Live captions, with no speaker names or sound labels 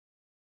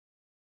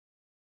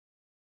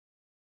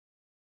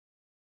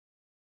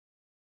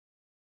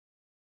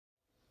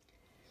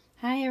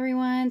Hi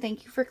everyone,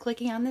 thank you for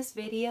clicking on this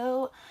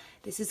video.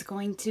 This is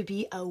going to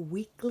be a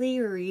weekly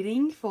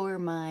reading for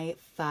my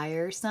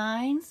fire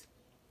signs.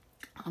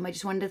 I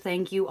just wanted to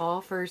thank you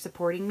all for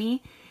supporting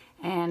me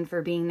and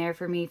for being there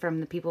for me, from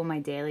the people in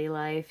my daily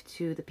life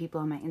to the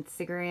people on my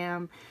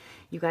Instagram.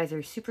 You guys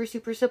are super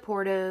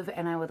supportive,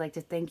 and I would like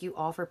to thank you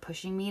all for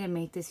pushing me to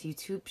make this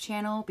YouTube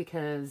channel,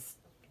 because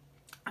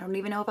I don't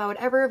even know if I would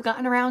ever have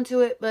gotten around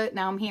to it, but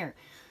now I'm here.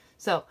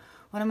 So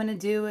what I'm going to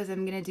do is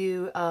I'm going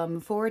to do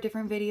 4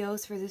 different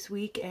videos for this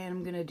week, and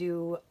I'm going to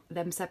do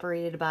them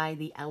separated by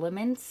the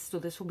elements. So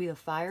this will be the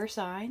fire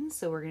signs.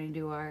 So we're going to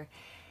do our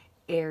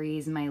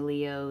Aries, my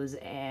Leos,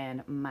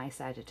 and my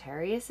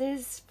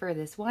Sagittariuses for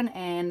this one.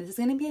 And this is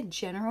going to be a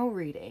general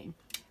reading.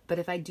 But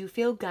if I do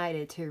feel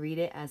guided to read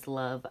it as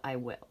love, I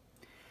will.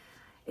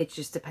 It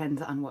just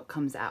depends on what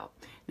comes out.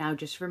 Now,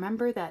 just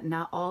remember that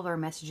not all of our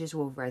messages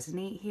will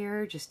resonate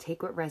here. Just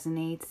take what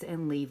resonates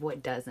and leave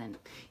what doesn't.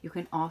 You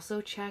can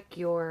also check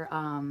your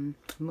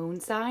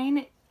moon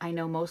sign. I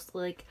know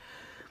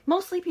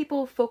mostly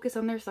people focus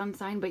on their sun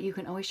sign, but you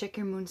can always check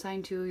your moon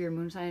sign too. Your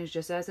moon sign is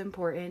just as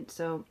important.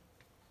 So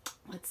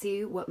let's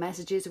see what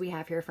messages we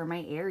have here for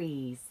my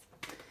Aries.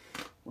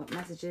 What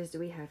messages do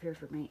we have here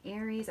for my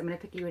Aries? I'm going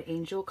to pick you an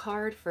angel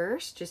card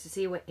first, just to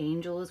see what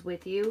angel is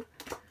with you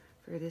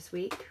for this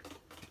week.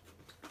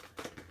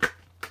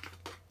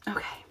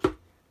 Okay.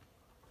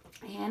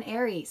 And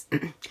Aries,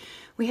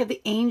 we have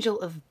the angel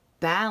of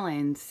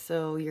balance.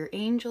 So your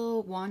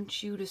angel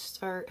wants you to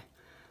start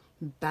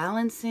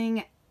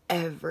balancing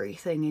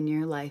everything in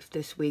your life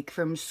this week,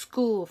 from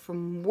school,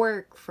 from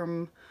work,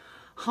 from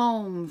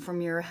home,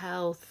 from your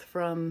health,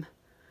 from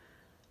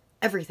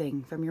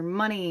everything, from your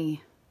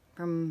money,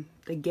 from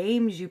the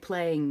games you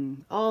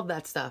playing, all of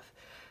that stuff.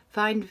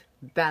 Find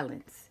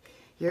balance.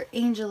 Your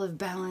angel of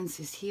balance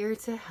is here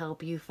to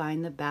help you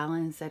find the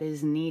balance that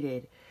is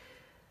needed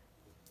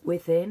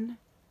within,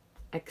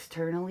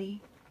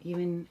 externally,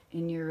 even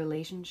in your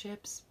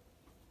relationships,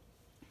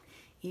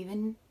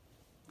 even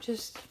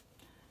just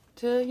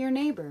to your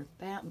neighbor.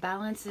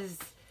 Balance is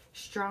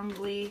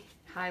strongly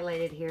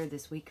highlighted here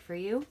this week for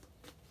you.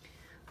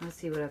 Let's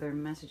see what other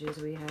messages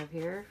we have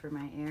here for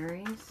my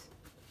Aries.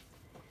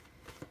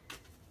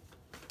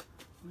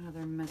 What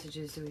other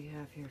messages do we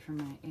have here for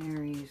my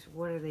Aries?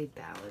 What are they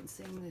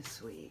balancing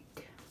this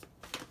week?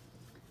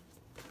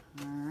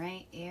 All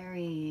right,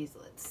 Aries,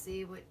 let's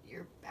see what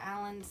you're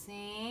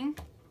balancing.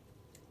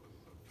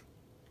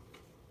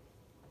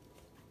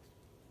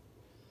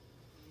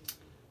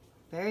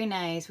 Very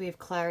nice. We have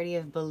clarity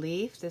of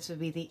belief. This would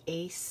be the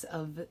Ace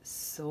of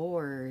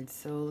Swords.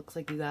 So it looks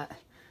like you got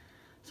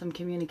some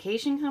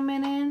communication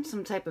coming in,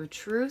 some type of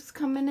truth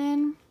coming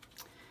in.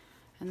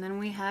 And then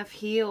we have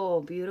heal.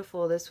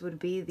 Beautiful. This would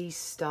be the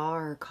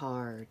Star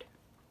card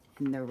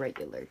in the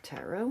regular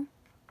tarot.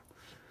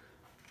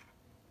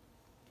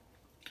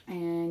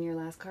 And your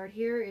last card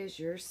here is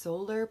your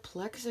solar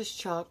plexus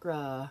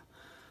chakra.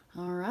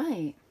 All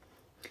right.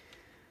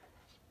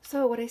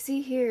 So what I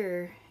see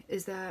here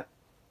is that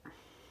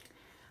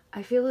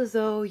I feel as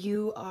though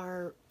you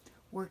are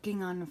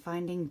working on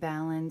finding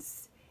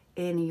balance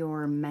in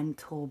your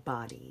mental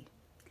body.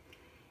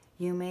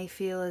 You may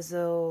feel as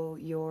though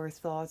your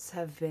thoughts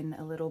have been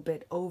a little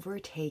bit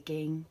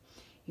overtaking.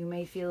 You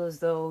may feel as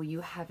though you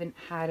haven't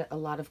had a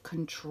lot of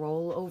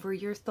control over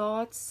your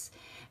thoughts.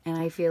 And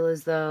I feel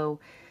as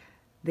though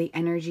the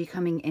energy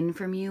coming in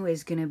from you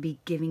is going to be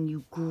giving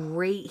you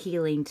great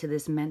healing to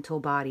this mental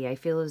body. I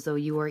feel as though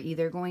you are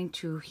either going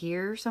to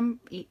hear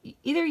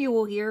either you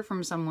will hear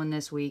from someone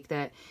this week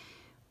that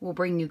will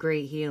bring you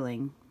great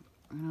healing.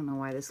 I don't know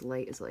why this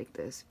light is like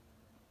this.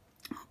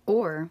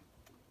 Or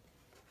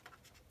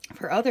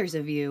for others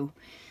of you,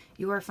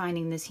 you are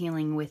finding this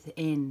healing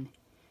within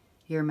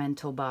your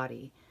mental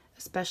body,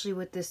 especially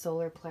with this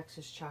solar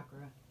plexus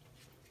chakra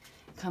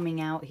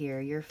coming out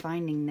here. You're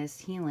finding this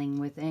healing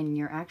within.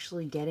 You're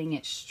actually getting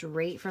it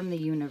straight from the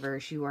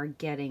universe. You are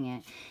getting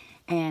it.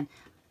 And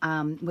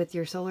with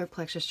your solar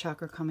plexus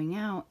chakra coming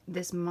out,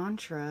 this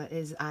mantra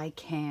is I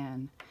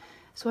can.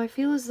 So I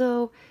feel as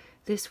though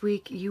this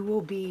week you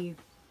will be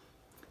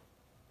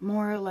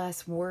more or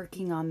less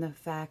working on the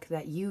fact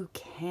that you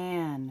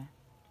can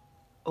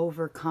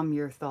overcome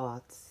your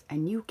thoughts,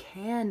 and you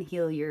can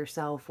heal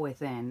yourself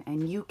within,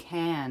 and you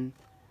can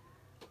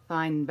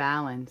find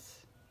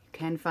balance. You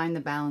can find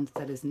the balance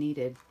that is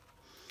needed.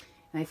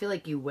 And I feel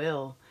like you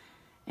will.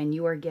 And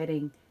you are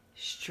getting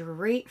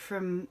straight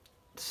from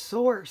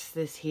source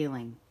this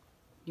healing.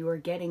 You are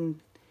getting,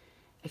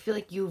 I feel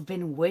like you've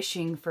been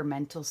wishing for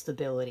mental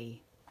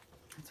stability.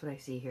 That's what I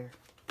see here.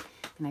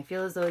 And I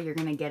feel as though you're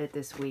going to get it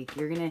this week.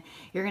 You're going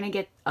to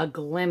get a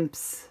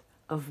glimpse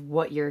of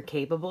what you're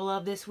capable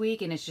of this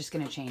week, and it's just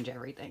going to change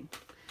everything.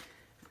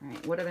 All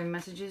right, what other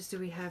messages do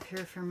we have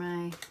here for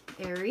my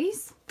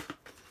Aries?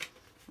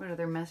 What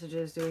other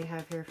messages do we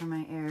have here for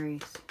my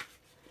Aries?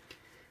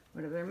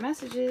 What other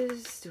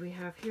messages do we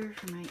have here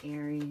for my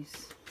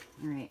Aries?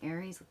 All right,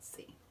 Aries, let's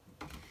see.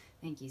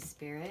 Thank you,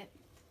 Spirit.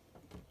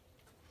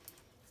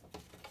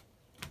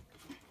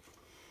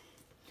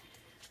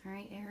 All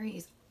right,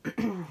 Aries.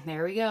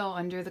 There we go.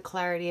 Under the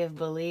clarity of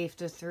belief,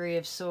 the Three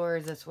of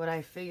Swords. That's what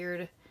I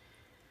figured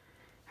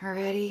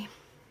already.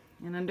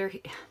 And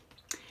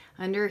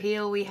under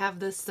heel, we have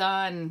the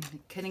Sun.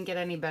 Couldn't get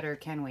any better,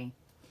 can we?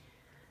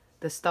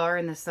 The Star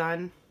and the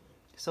Sun.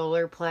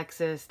 Solar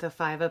plexus, the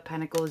Five of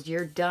Pentacles.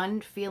 You're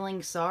done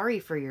feeling sorry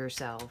for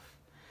yourself.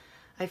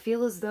 I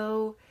feel as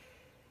though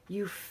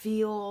you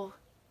feel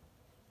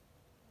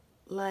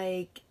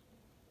like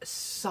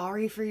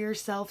sorry for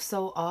yourself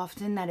so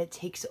often that it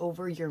takes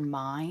over your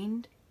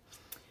mind.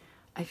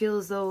 I feel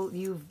as though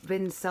you've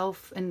been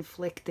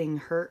self-inflicting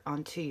hurt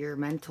onto your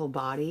mental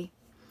body.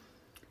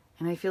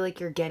 And I feel like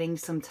you're getting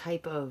some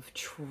type of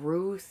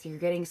truth. You're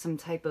getting some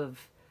type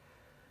of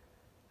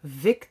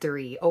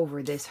victory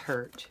over this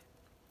hurt.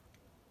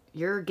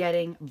 You're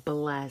getting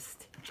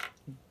blessed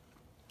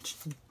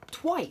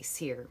twice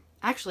here.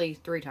 Actually,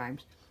 3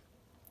 times.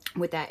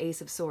 With that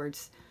Ace of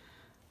Swords.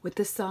 With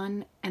the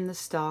Sun and the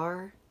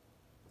Star,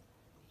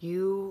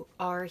 you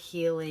are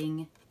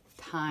healing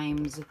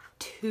times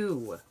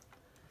 2.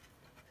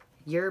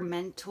 Your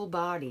mental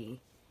body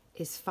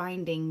is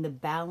finding the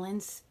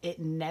balance it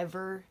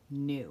never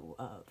knew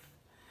of.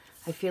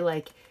 I feel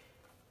like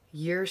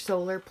your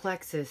solar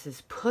plexus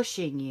is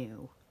pushing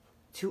you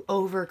to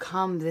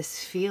overcome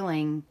this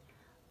feeling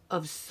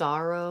of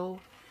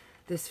sorrow,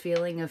 this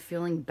feeling of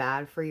feeling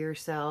bad for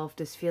yourself,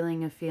 this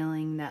feeling of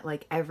feeling that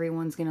like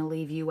everyone's going to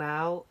leave you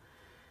out.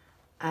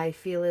 I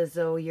feel as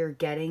though you're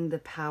getting the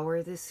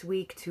power this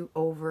week to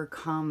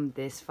overcome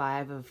this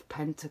Five of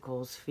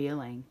Pentacles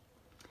feeling.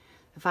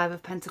 The Five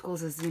of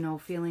Pentacles is, you know,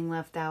 feeling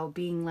left out,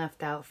 being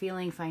left out,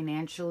 feeling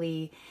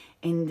financially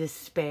in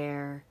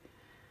despair.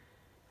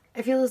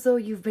 I feel as though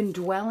you've been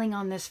dwelling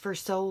on this for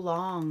so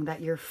long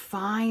that you're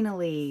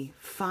finally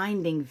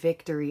finding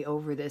victory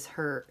over this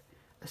hurt.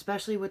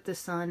 Especially with the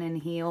Sun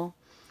and heel.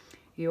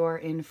 You're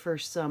in for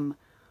some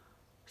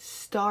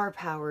star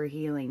power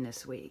healing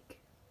this week.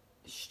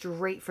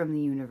 Straight from the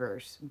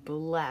universe.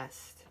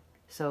 Blessed.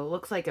 So it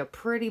looks like a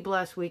pretty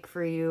blessed week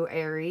for you,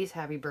 Aries.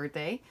 Happy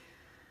birthday.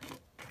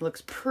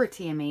 Looks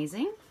pretty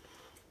amazing.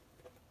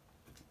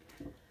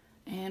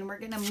 And we're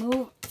going to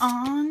move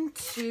on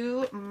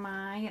to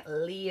my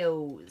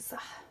Leos.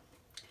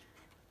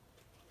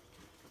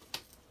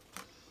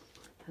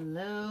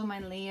 Hello, my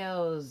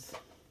Leos.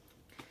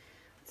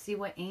 Let's see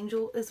what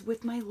angel is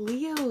with my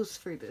Leos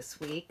for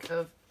this week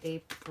of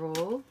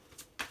April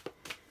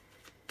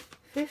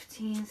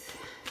 15th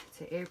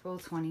to April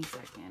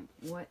 22nd.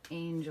 What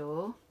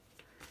angel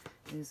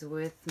is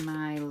with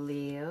my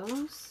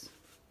Leos?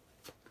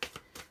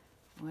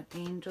 What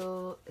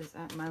angel is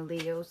at my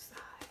Leo side?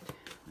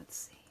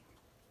 Let's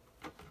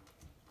see.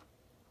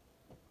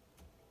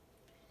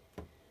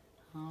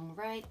 All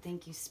right.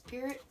 Thank you,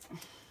 Spirit.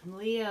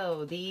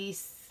 Leo, the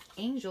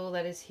angel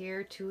that is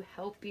here to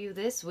help you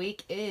this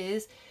week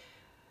is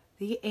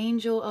the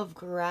Angel of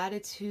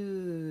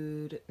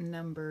Gratitude,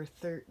 number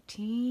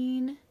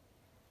 13.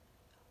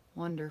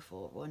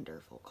 Wonderful,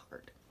 wonderful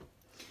card.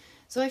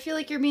 So I feel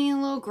like you're being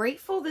a little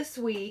grateful this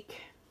week.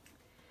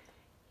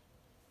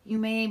 You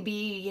may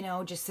be, you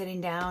know, just sitting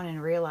down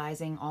and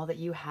realizing all that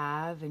you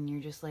have, and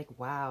you're just like,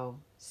 wow,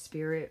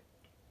 Spirit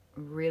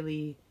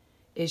really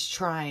is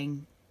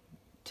trying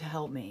to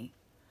help me.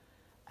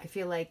 I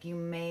feel like you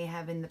may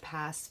have in the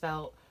past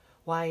felt,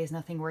 why is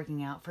nothing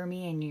working out for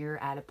me? And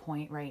you're at a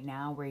point right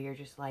now where you're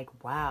just like,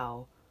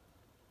 wow,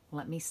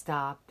 let me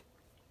stop.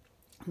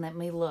 Let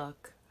me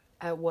look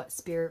at what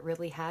Spirit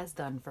really has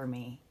done for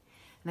me.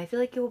 And I feel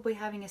like you will be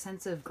having a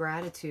sense of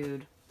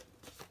gratitude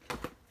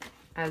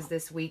as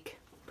this week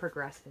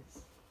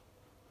progresses.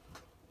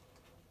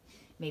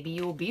 Maybe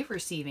you will be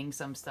receiving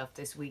some stuff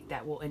this week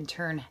that will in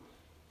turn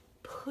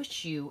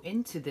push you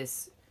into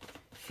this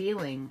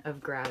feeling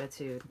of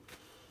gratitude.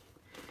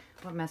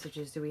 What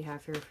messages do we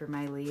have here for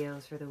my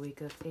Leos for the week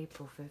of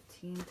April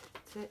 15th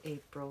to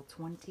April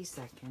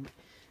 22nd?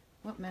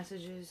 What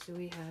messages do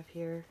we have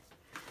here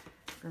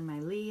for my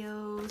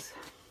Leos?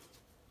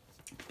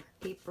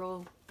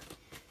 April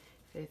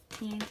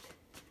 15th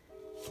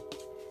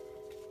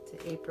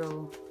to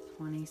April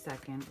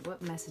 22nd.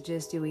 What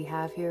messages do we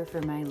have here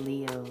for my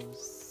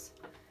Leos?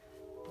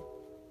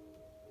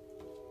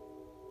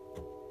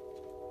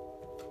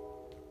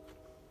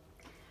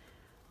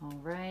 All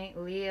right,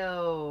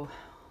 Leo.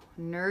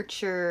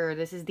 Nurture.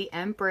 This is the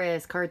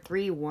Empress. Card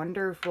 3.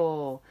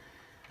 Wonderful.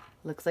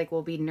 Looks like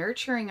we'll be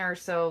nurturing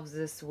ourselves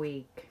this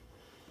week.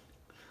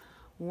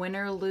 Win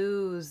or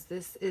lose.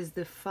 This is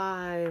the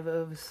 5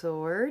 of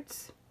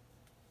Swords.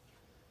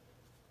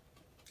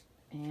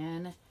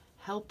 And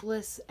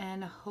helpless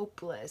and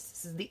hopeless.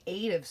 This is the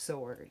 8 of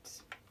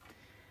Swords.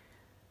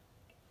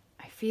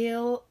 I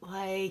feel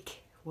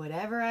like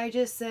whatever I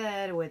just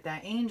said with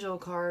that angel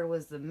card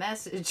was the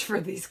message for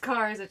these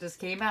cards that just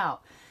came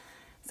out.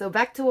 So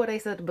back to what I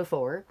said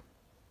before.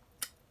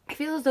 I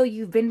feel as though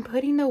you've been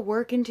putting the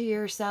work into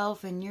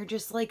yourself and you're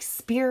just like,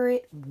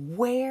 Spirit,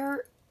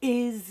 where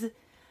is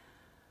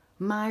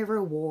my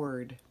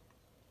reward?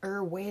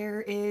 Or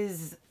where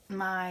is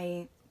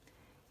my,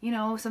 you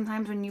know,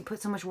 sometimes when you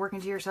put so much work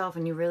into yourself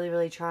and you really,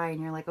 really try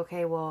and you're like,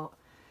 okay, well,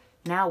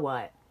 now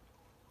what?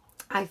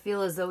 I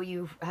feel as though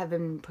you have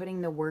been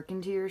putting the work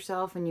into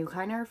yourself and you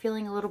kind of are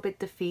feeling a little bit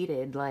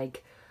defeated.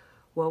 Like,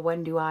 well,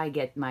 when do I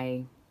get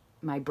my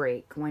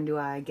break? When do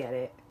I get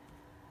it?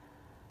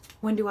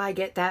 When do I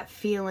get that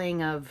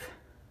feeling of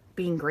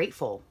being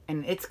grateful?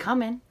 And it's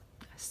coming,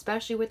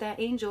 especially with that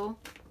angel.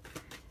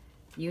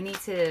 You need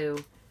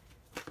to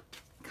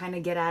kind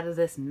of get out of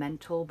this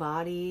mental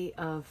body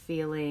of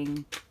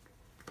feeling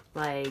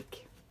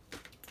like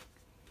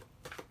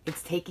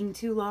it's taking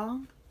too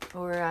long,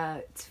 or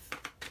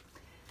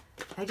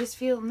I just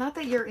feel, not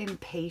that you're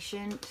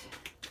impatient,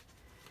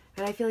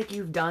 but I feel like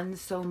you've done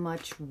so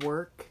much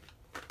work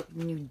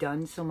and you've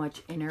done so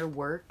much inner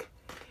work.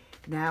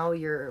 Now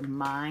your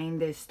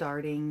mind is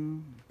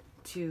starting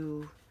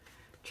to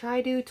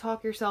try to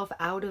talk yourself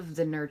out of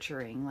the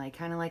nurturing, like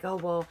kind of like, oh,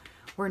 well,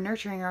 we're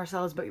nurturing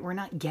ourselves, but we're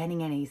not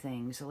getting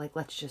anything. So like,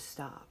 let's just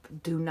stop.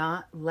 Do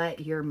not let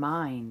your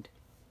mind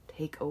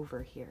take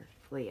over here,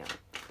 Leo.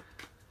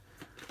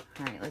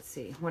 All right, let's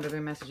see. What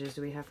other messages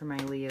do we have for my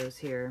Leos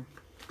here?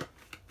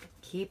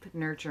 Keep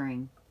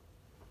nurturing.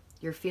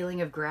 Your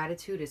feeling of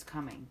gratitude is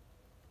coming.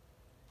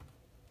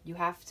 You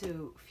have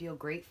to feel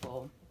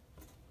grateful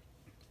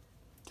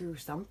through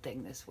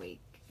something this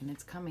week, and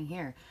it's coming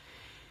here.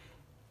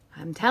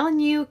 I'm telling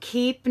you,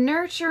 keep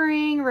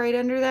nurturing. Right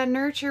under that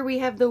nurture, we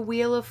have the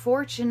Wheel of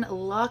Fortune.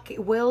 Luck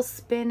will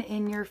spin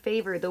in your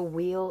favor. The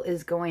wheel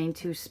is going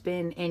to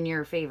spin in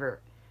your favor.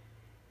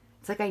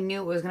 It's like I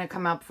knew it was going to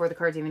come out before the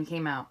cards even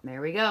came out.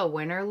 There we go.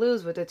 Win or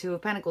lose with the Two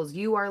of Pentacles.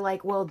 You are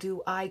like, well,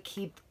 do I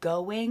keep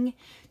going?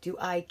 Do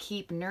I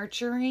keep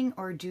nurturing?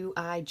 Or do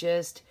I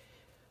just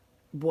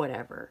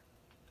whatever?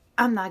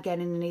 I'm not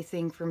getting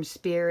anything from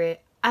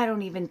Spirit. I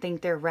don't even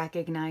think they're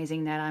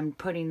recognizing that I'm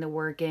putting the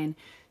work in.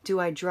 Do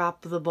I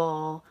drop the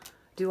ball?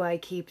 Do I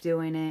keep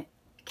doing it?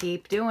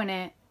 Keep doing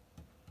it.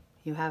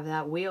 You have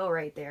that wheel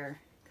right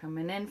there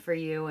coming in for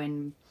you,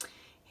 and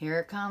here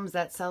it comes,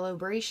 that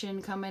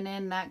celebration coming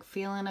in, that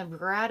feeling of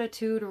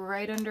gratitude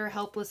right under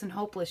helpless and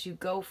hopeless. You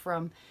go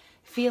from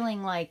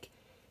feeling like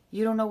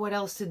you don't know what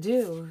else to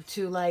do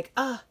to like,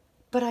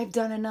 but I've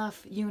done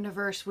enough.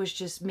 Universe was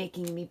just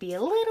making me be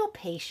a little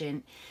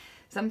patient.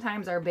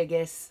 Sometimes our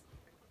biggest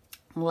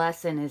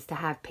lesson is to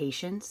have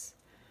patience.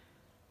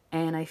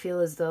 And I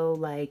feel as though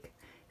like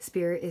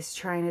Spirit is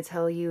trying to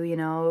tell you, you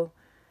know,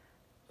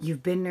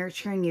 you've been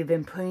nurturing, you've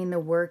been putting the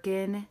work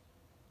in.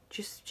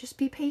 Just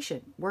be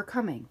patient. We're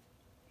coming.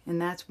 And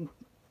that's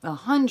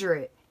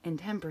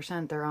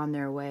 110% they're on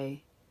their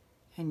way.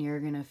 And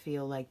you're going to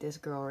feel like this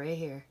girl right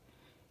here.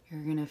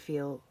 You're going to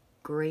feel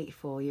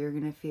grateful. You're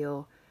going to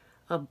feel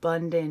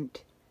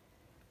abundant.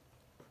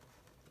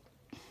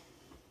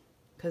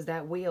 Because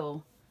that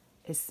wheel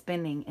is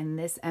spinning in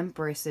this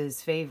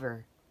Empress's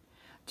favor.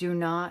 Do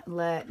not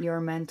let your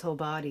mental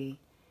body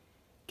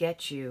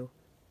get you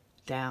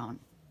down.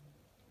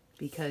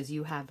 Because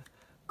you have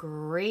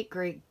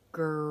great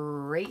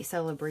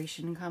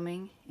celebration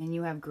coming, and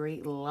you have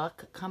great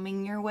luck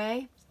coming your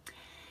way.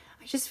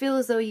 I just feel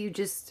as though you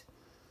just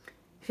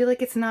feel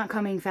like it's not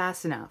coming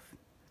fast enough.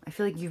 I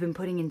feel like you've been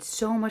putting in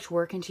so much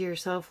work into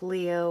yourself,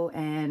 Leo,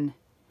 and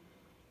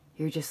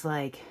you're just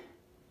like,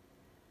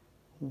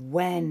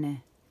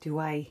 when do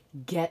I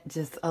get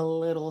just a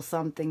little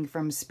something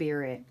from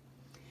Spirit?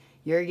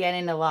 You're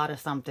getting a lot of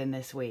something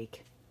this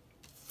week.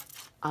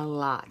 A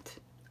lot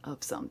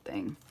of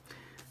something.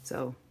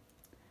 So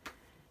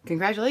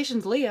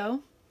congratulations, Leo.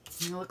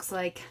 It looks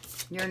like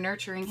your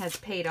nurturing has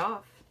paid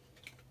off.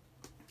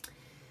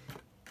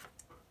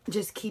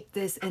 Just keep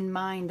this in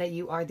mind that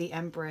you are the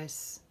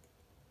Empress.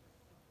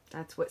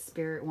 That's what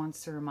Spirit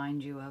wants to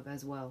remind you of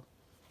as well.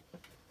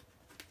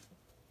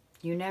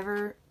 You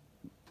never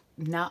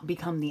not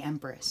become the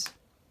Empress.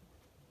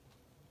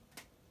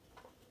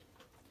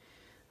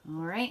 All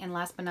right, and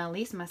last but not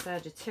least, my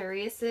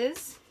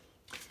Sagittariuses.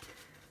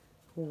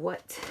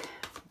 What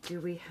do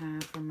we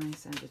have for my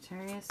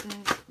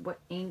Sagittariuses? What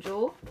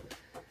angel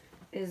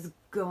is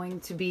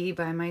going to be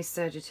by my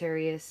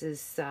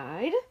Sagittarius's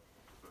side?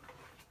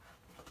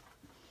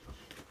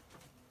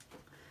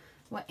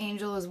 What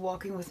angel is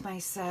walking with my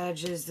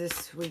Sages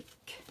this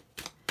week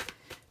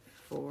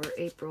for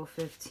April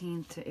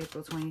 15th to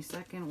April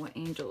 22nd? What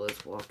angel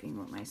is walking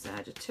with my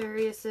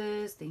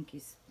Sagittariuses? Thank you,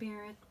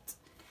 Spirit.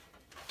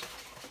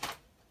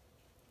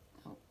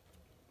 Oh,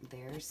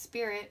 there's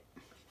Spirit.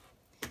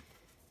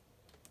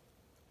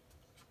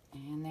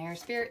 And there's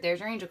Spirit.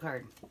 There's your angel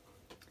card.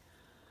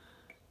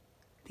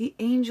 The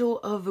Angel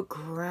of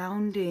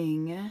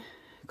Grounding,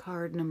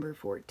 card number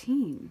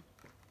 14.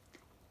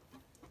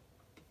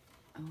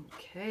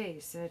 Okay,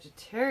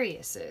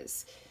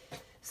 Sagittariuses.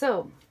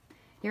 So,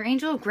 your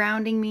Angel of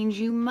Grounding means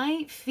you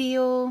might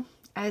feel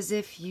as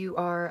if you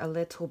are a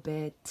little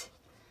bit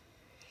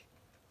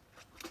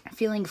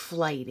feeling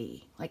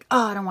flighty. Like,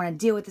 oh, I don't want to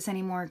deal with this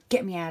anymore.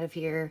 Get me out of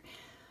here.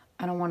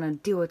 I don't want to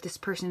deal with this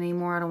person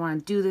anymore. I don't want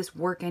to do this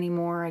work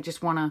anymore. I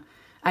just want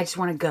I just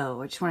want to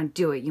go. I just want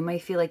to do it. You may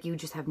feel like you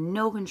just have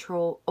no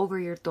control over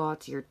your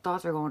thoughts. Your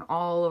thoughts are going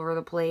all over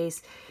the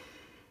place.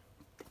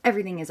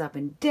 Everything is up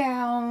and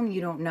down. You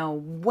don't know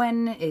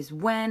when is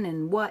when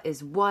and what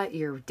is what.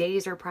 Your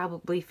days are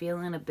probably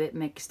feeling a bit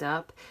mixed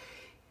up.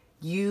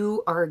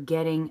 You are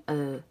getting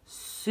a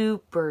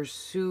super,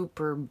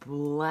 super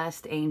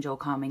blessed angel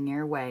coming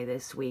your way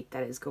this week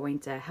that is going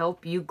to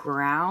help you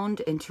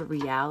ground into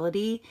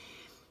reality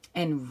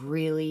and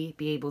really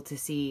be able to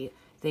see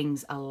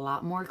things a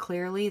lot more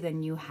clearly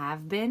than you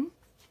have been.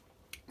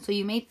 So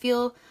you may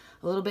feel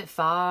a little bit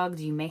fogged.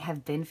 You may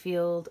have been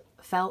felt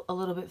a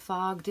little bit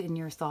fogged in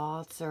your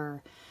thoughts,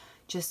 or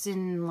just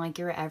in like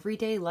your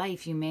everyday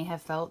life. You may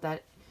have felt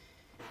that,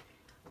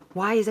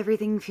 why is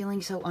everything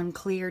feeling so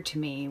unclear to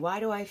me? Why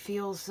do I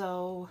feel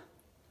so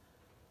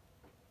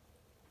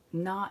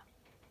not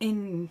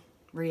in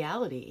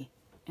reality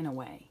in a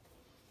way?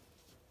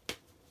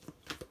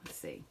 Let's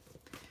see.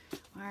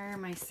 Why are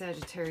my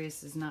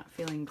Sagittarius is not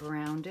feeling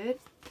grounded?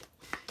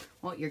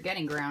 Well, you're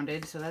getting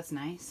grounded, so that's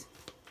nice.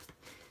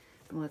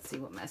 Let's see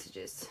what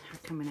messages are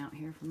coming out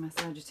here from my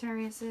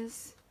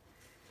Sagittariuses.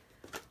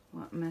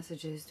 What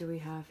messages do we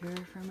have here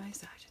for my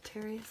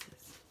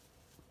Sagittariuses?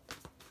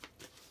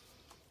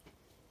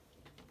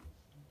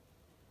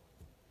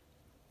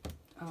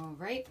 All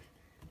right.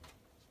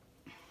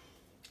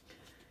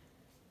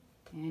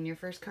 And your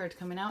first card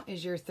coming out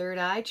is your third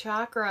eye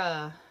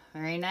chakra.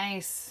 Very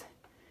nice.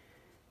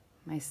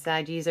 My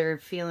Saggies are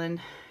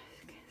feeling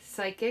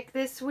psychic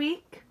this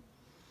week.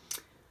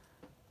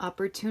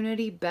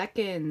 Opportunity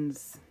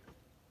beckons.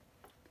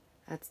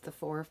 That's the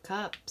Four of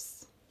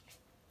Cups.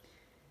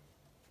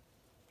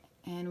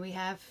 And we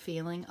have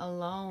feeling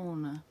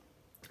alone.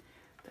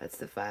 That's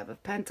the Five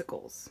of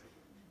Pentacles.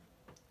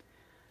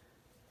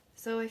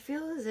 So I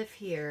feel as if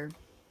here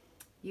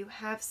you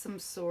have some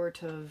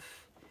sort of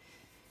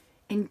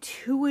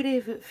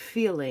intuitive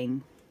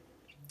feeling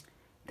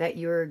that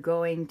you're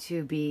going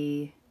to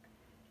be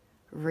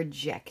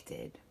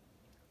rejected,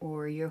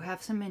 or you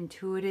have some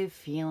intuitive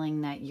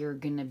feeling that you're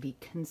going to be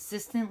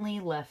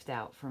consistently left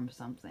out from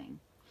something.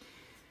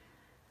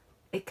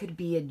 It could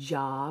be a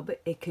job,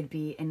 it could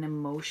be an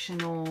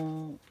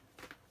emotional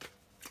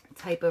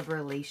type of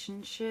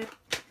relationship,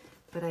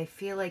 but I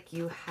feel like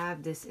you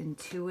have this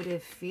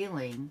intuitive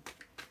feeling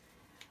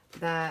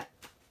that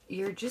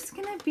you're just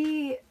going to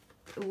be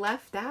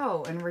left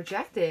out and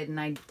rejected.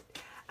 And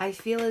I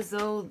feel as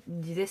though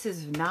this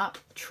is not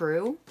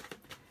true.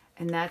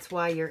 And that's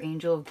why your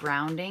angel of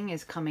grounding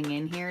is coming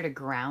in here to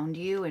ground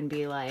you and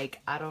be like,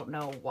 I don't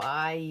know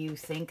why you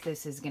think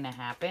this is going to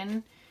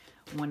happen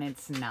when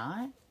it's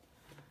not.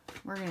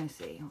 We're going to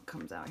see what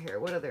comes out here.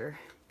 What other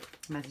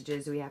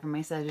messages do we have from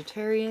my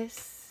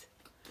Sagittarius?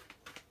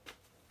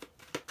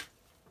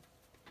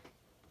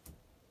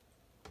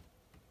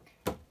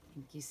 Thank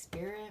you,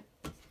 Spirit.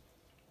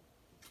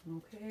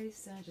 Okay,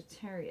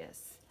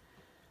 Sagittarius.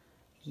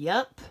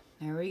 Yep,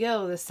 there we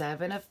go. The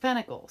Seven of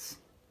Pentacles.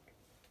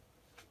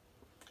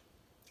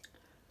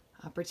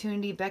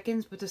 Opportunity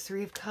beckons with the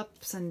Three of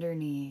Cups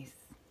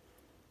underneath.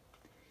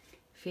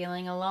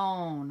 Feeling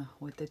alone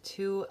with the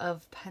Two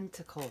of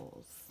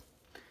Pentacles.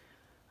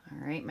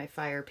 All right, my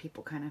fire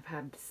people kind of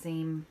have the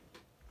same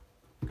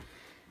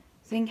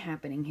thing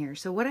happening here.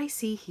 So what I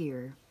see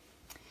here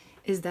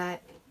is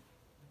that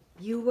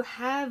you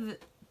have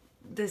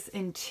this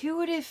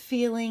intuitive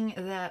feeling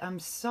that, I'm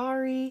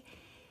sorry,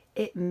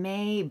 it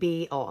may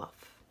be off.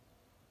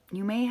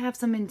 You may have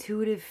some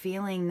intuitive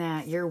feeling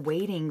that you're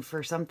waiting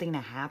for something to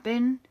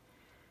happen,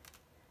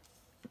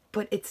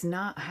 but it's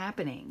not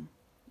happening.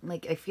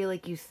 Like, I feel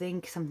like you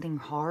think something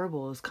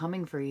horrible is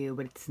coming for you,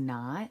 but it's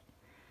not.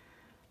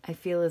 I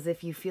feel as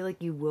if you feel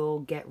like you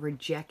will get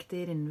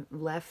rejected and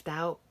left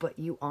out, but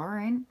you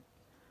aren't.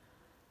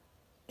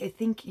 I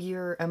think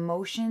your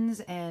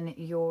emotions and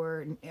you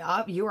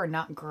are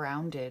not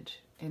grounded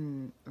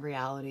in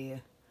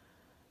reality.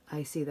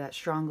 I see that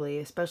strongly,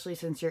 especially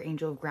since your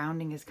angel of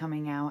grounding is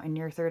coming out and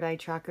your third eye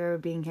chakra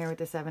being here with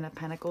the Seven of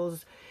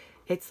Pentacles.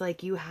 It's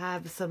like you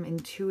have some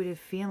intuitive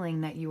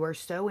feeling that you are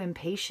so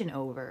impatient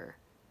over.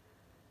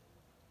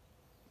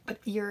 But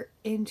your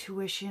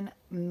intuition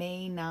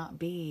may not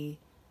be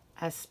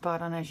as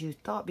spot on as you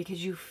thought,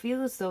 because you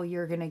feel as though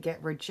you're going to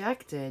get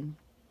rejected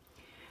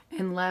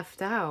and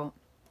left out.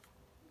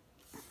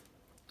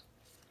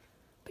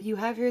 But you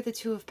have here the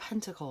Two of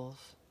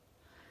Pentacles.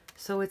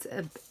 So it's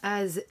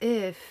as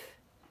if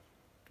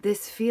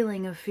this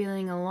feeling of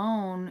feeling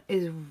alone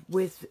is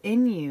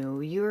within you.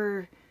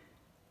 You're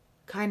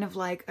kind of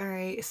like, all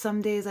right,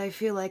 some days I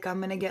feel like I'm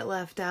going to get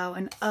left out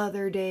and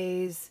other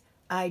days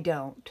I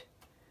don't.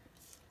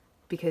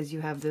 Because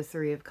you have the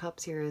Three of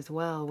Cups here as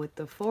well with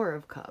the Four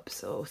of Cups.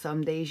 So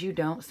some days you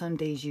don't, some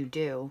days you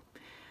do.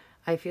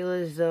 I feel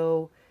as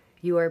though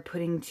you are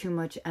putting too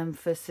much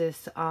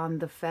emphasis on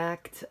the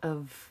fact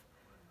of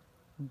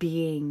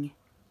being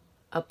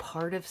a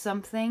part of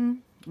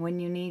something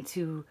when you need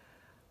to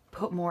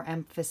put more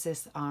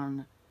emphasis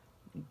on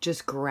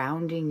just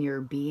grounding your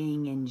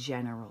being in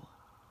general.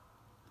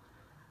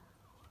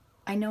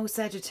 I know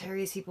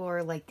Sagittarius people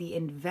are like the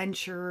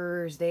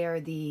adventurers. They are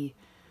the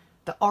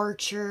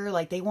archer,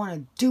 like they want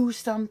to do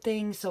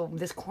something. So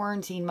this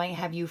quarantine might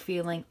have you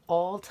feeling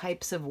all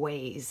types of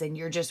ways, and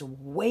you're just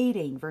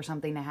waiting for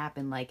something to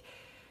happen. Like,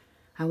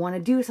 I want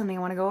to do something.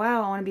 I want to go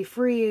out. I want to be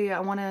free.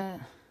 I want to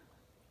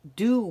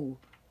do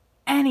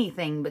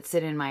anything but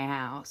sit in my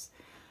house.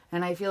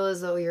 And I feel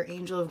as though your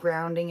angel of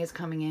grounding is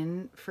coming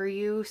in for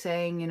you,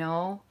 saying, you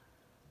know,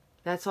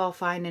 that's all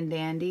fine and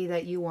dandy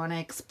that you want to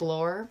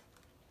explore,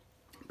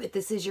 but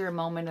this is your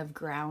moment of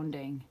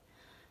grounding.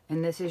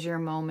 And this is your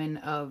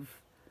moment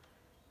of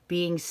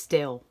being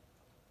still.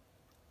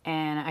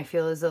 And I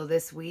feel as though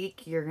this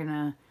week you're going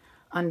to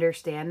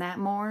understand that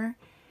more.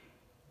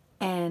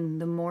 And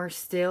the more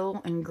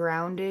still and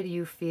grounded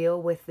you feel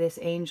with this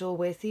angel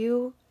with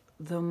you,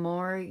 the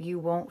more you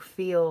won't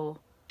feel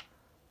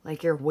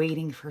like you're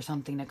waiting for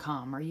something to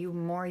come. Or you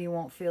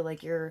won't feel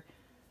like you're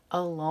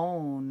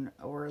alone,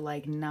 or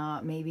like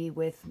not maybe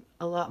with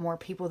a lot more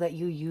people that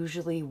you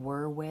usually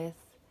were with.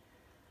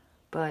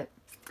 But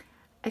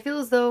I feel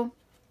as though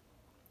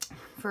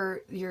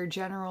for your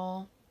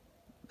general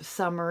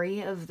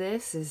summary of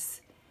this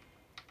is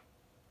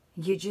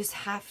you just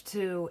have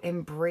to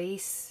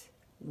embrace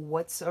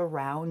what's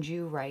around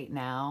you right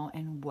now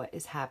and what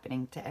is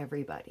happening to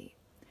everybody,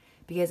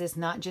 because it's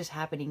not just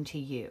happening to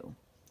you.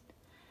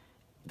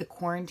 The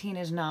quarantine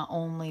is not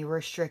only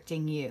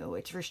restricting you,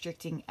 it's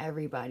restricting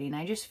everybody. And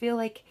I just feel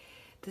like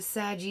the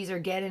Saggies are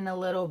getting a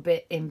little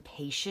bit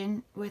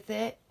impatient with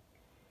it.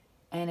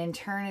 And in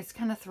turn, it's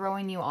kind of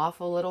throwing you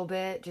off a little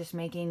bit, just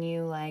making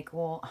you like,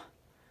 well,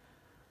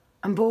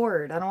 I'm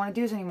bored. I don't want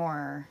to do this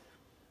anymore.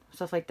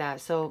 Stuff like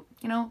that. So,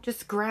 you know,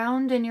 just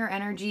ground in your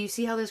energy. You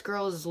see how this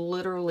girl is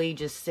literally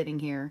just sitting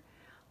here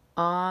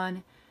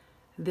on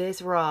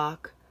this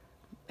rock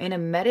in a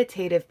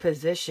meditative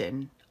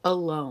position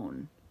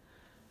alone.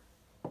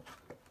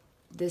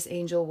 This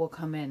angel will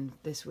come in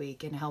this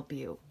week and help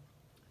you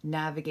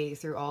navigate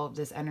through all of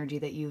this energy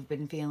that you've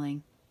been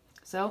feeling.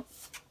 So,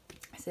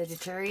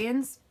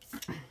 Sagittarians,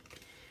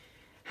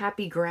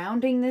 happy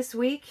grounding this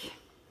week.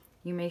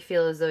 You may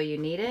feel as though you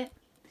need it.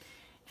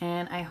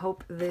 And I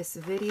hope this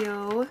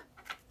video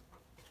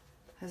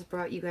has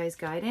brought you guys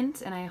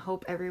guidance. And I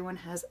hope everyone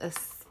has a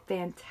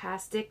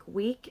fantastic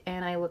week.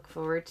 And I look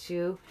forward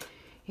to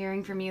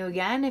hearing from you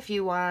again. If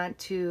you want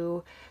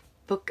to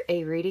book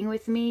a reading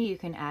with me, you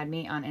can add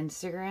me on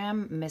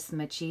Instagram, Miss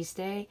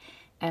Machiste,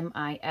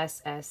 MISSMACHISTE.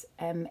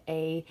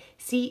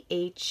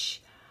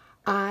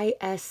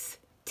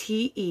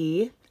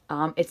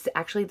 It's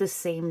actually the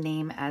same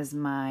name as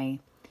my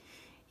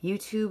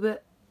YouTube,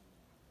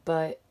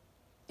 but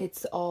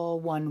it's all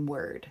one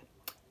word.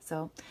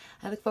 So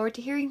I look forward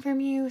to hearing from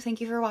you. Thank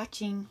you for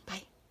watching.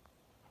 Bye.